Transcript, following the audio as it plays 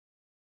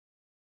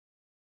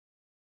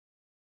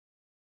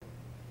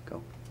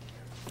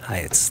Hi,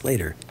 it's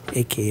Slater,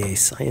 aka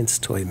Science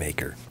Toy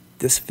Maker.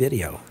 This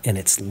video and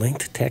its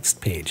linked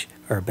text page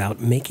are about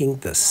making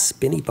the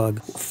Spinny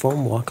Bug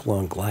foam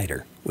walk-along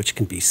glider, which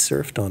can be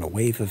surfed on a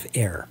wave of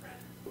air.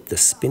 The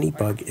Spinny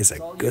Bug is a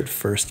good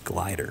first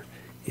glider.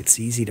 It's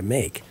easy to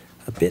make,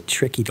 a bit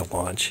tricky to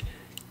launch.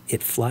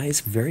 It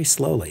flies very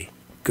slowly,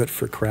 good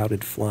for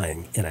crowded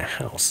flying in a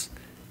house.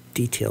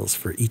 Details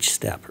for each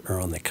step are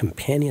on the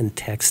companion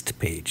text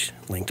page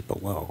linked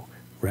below.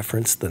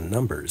 Reference the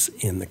numbers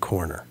in the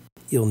corner.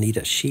 You'll need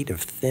a sheet of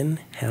thin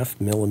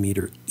 0.5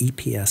 millimeter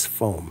EPS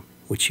foam,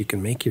 which you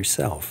can make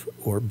yourself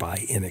or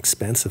buy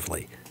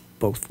inexpensively,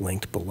 both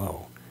linked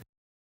below.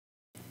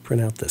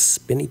 Print out the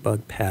Spinny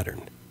Bug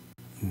pattern.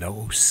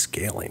 No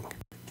scaling.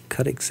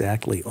 Cut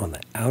exactly on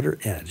the outer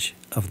edge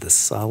of the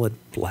solid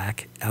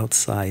black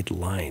outside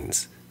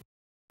lines.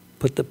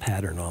 Put the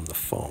pattern on the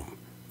foam.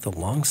 The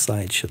long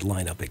side should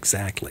line up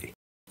exactly.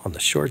 On the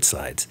short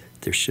sides,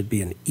 there should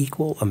be an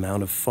equal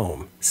amount of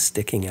foam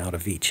sticking out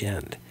of each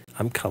end.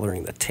 I'm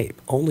coloring the tape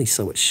only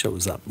so it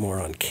shows up more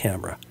on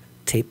camera.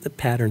 Tape the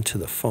pattern to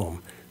the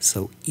foam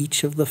so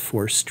each of the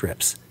 4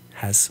 strips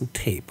has some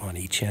tape on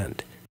each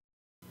end.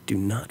 Do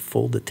not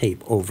fold the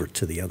tape over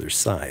to the other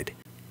side.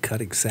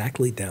 Cut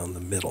exactly down the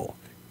middle.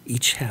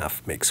 Each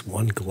half makes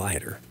one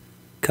glider.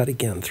 Cut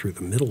again through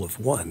the middle of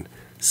one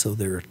so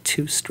there are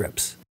 2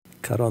 strips.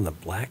 Cut on the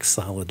black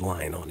solid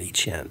line on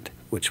each end,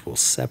 which will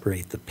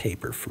separate the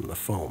paper from the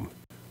foam.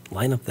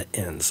 Line up the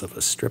ends of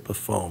a strip of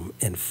foam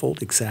and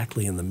fold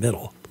exactly in the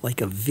middle, like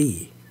a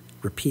V.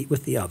 Repeat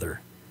with the other.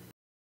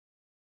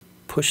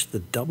 Push the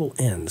double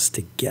ends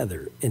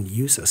together and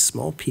use a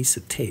small piece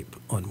of tape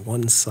on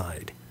one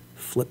side.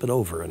 Flip it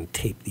over and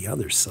tape the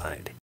other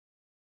side.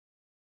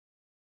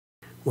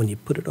 When you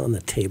put it on the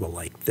table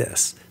like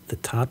this, the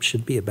top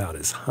should be about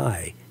as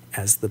high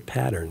as the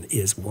pattern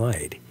is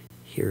wide.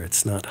 Here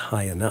it's not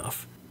high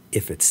enough.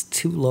 If it's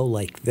too low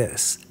like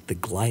this, the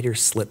glider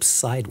slips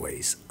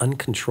sideways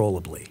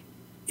uncontrollably.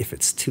 If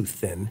it's too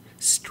thin,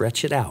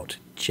 stretch it out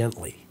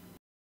gently.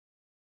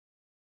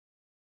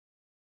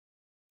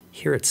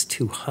 Here it's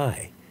too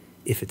high.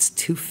 If it's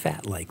too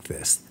fat like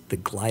this, the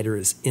glider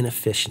is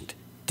inefficient,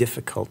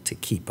 difficult to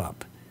keep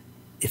up.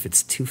 If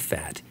it's too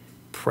fat,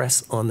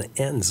 press on the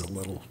ends a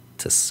little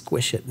to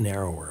squish it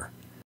narrower.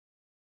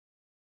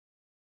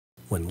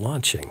 When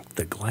launching,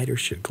 the glider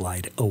should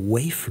glide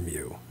away from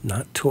you,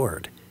 not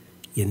toward.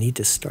 You need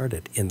to start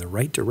it in the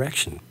right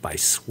direction by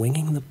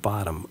swinging the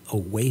bottom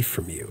away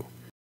from you.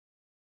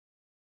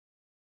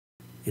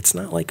 It's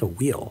not like a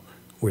wheel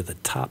where the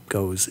top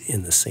goes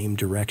in the same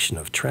direction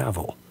of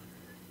travel.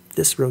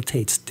 This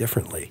rotates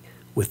differently,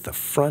 with the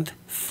front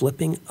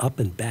flipping up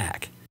and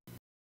back.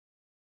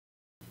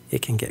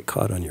 It can get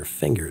caught on your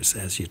fingers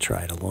as you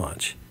try to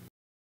launch.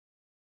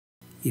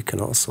 You can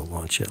also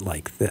launch it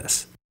like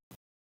this.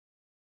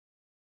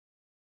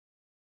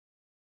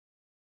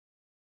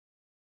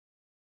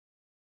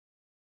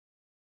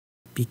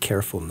 Be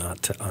careful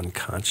not to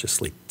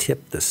unconsciously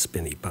tip the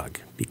Spinny Bug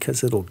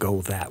because it'll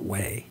go that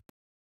way.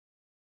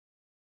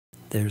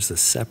 There's a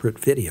separate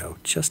video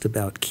just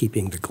about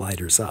keeping the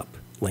gliders up,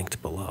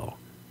 linked below.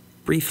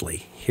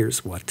 Briefly,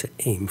 here's what to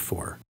aim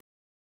for.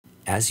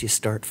 As you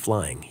start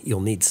flying,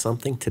 you'll need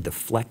something to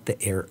deflect the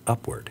air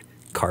upward.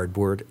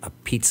 Cardboard, a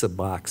pizza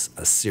box,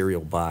 a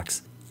cereal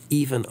box,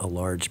 even a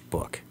large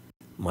book.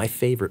 My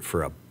favorite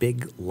for a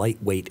big,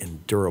 lightweight,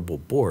 and durable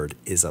board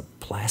is a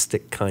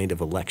plastic kind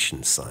of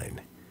election sign.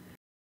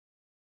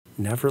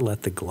 Never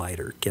let the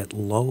glider get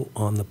low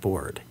on the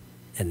board,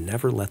 and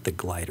never let the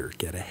glider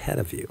get ahead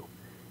of you.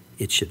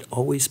 It should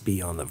always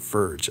be on the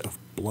verge of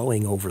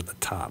blowing over the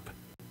top.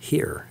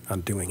 Here,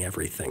 I'm doing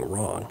everything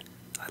wrong.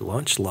 I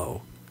launch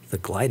low, the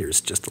glider's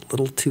just a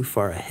little too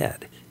far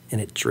ahead, and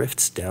it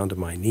drifts down to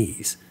my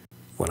knees.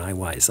 When I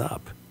wise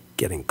up,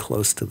 getting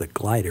close to the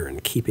glider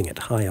and keeping it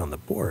high on the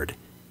board,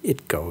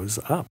 it goes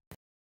up.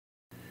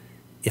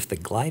 If the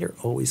glider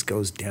always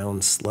goes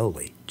down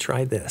slowly,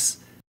 try this.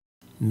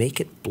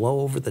 Make it blow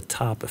over the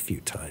top a few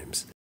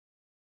times.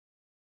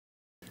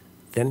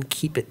 Then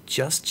keep it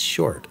just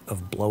short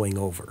of blowing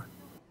over.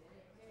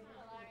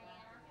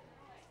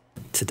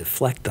 To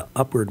deflect the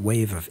upward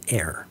wave of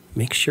air,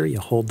 make sure you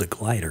hold the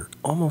glider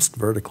almost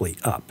vertically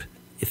up.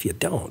 If you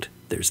don't,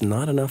 there's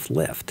not enough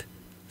lift.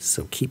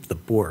 So keep the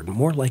board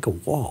more like a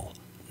wall,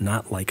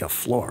 not like a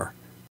floor.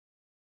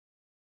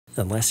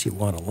 Unless you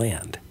want to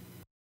land.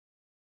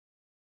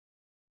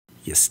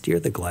 You steer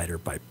the glider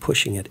by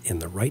pushing it in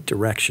the right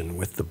direction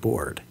with the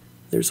board.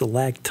 There's a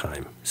lag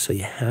time, so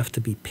you have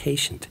to be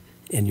patient,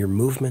 and your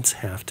movements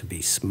have to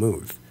be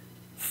smooth.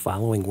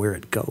 Following where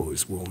it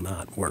goes will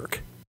not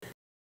work.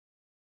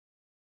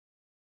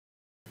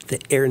 The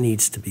air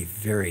needs to be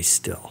very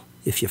still.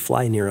 If you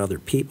fly near other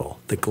people,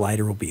 the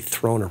glider will be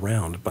thrown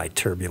around by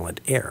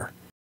turbulent air.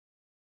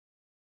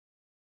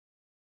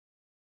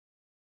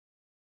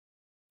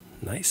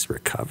 Nice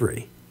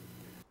recovery.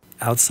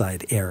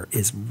 Outside air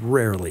is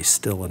rarely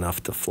still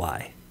enough to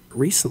fly.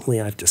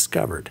 Recently, I've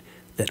discovered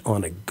that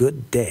on a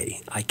good day,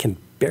 I can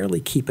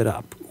barely keep it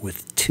up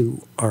with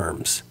 2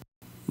 arms.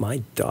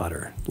 My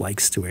daughter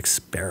likes to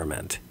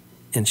experiment,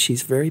 and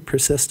she's very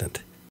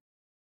persistent.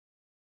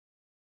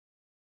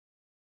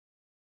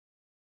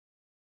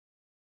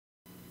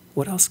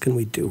 What else can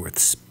we do with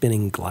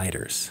spinning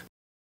gliders?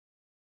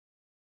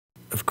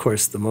 Of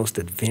course, the most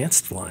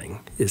advanced flying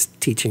is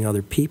teaching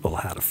other people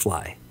how to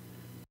fly.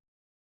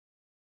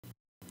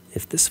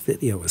 If this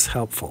video was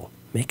helpful,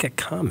 make a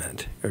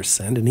comment or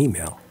send an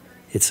email.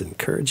 It's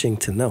encouraging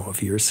to know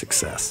of your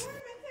success.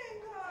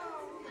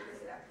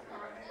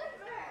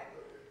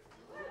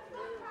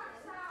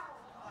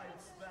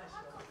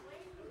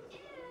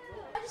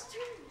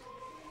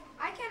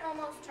 I can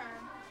almost turn.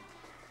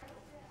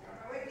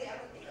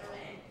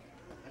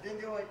 I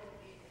didn't do it.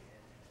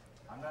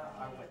 I'm not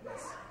an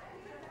eyewitness.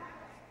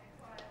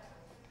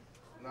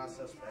 I'm not a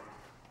suspect.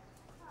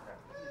 Okay.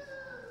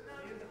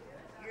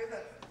 You're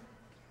the